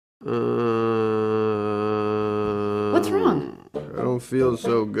What's wrong? I don't feel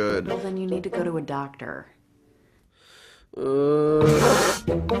so good. Well, then you need to go to a doctor.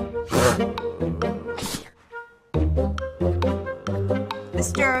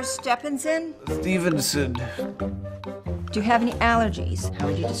 Mr. Stephenson? Stevenson. Do you have any allergies? How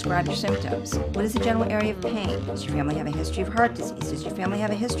would you describe your symptoms? What is the general area of pain? Does your family have a history of heart disease? Does your family have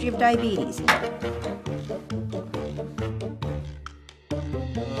a history of diabetes?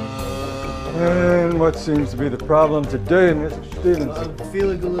 And what seems to be the problem today, Mr. Stevenson? I'm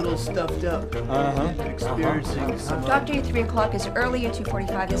feeling a little stuffed up. Experiencing some... Doctor, your 3 o'clock is early, your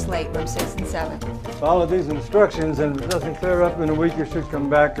 2:45 is late, room 6 and 7. Follow these instructions, and if it doesn't clear up in a week, you should come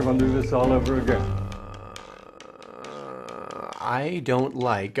back and we'll do this all over again. I don't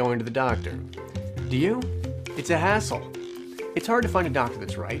like going to the doctor. Do you? It's a hassle. It's hard to find a doctor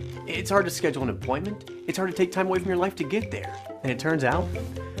that's right. It's hard to schedule an appointment. It's hard to take time away from your life to get there. And it turns out,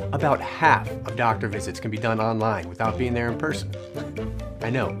 about half of doctor visits can be done online without being there in person. I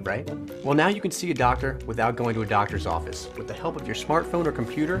know, right? Well, now you can see a doctor without going to a doctor's office with the help of your smartphone or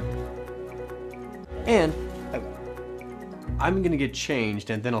computer. And I'm gonna get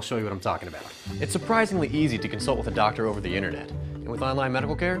changed and then I'll show you what I'm talking about. It's surprisingly easy to consult with a doctor over the internet. And with online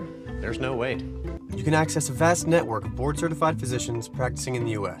medical care, there's no wait. You can access a vast network of board-certified physicians practicing in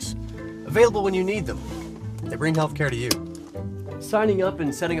the U.S. Available when you need them. They bring healthcare to you. Signing up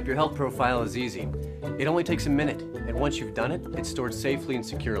and setting up your health profile is easy. It only takes a minute, and once you've done it, it's stored safely and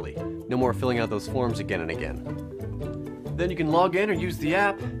securely. No more filling out those forms again and again. Then you can log in or use the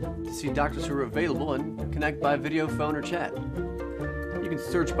app to see doctors who are available and connect by video, phone, or chat. You can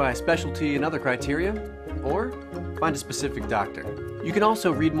search by specialty and other criteria, or find a specific doctor. You can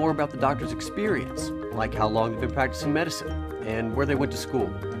also read more about the doctor's experience, like how long they've been practicing medicine and where they went to school.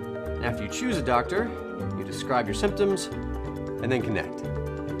 After you choose a doctor, you describe your symptoms and then connect.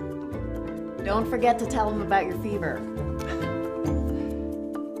 Don't forget to tell them about your fever.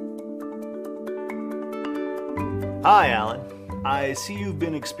 Hi, Alan. I see you've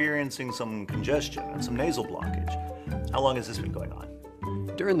been experiencing some congestion and some nasal blockage. How long has this been going on?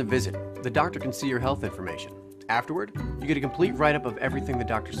 During the visit, the doctor can see your health information. Afterward, you get a complete write-up of everything the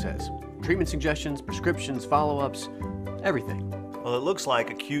doctor says. Treatment suggestions, prescriptions, follow-ups, everything. Well, it looks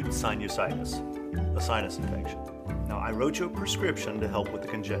like acute sinusitis, a sinus infection. Now, I wrote you a prescription to help with the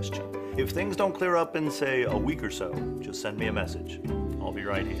congestion. If things don't clear up in, say, a week or so, just send me a message. I'll be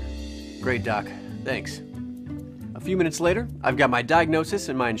right here. Great, Doc. Thanks. A few minutes later, I've got my diagnosis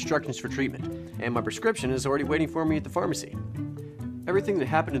and my instructions for treatment, and my prescription is already waiting for me at the pharmacy. Everything that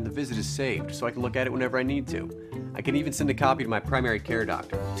happened in the visit is saved, so I can look at it whenever I need to. I can even send a copy to my primary care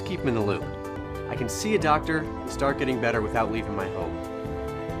doctor to keep him in the loop. I can see a doctor and start getting better without leaving my home.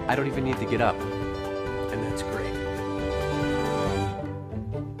 I don't even need to get up, and that's great.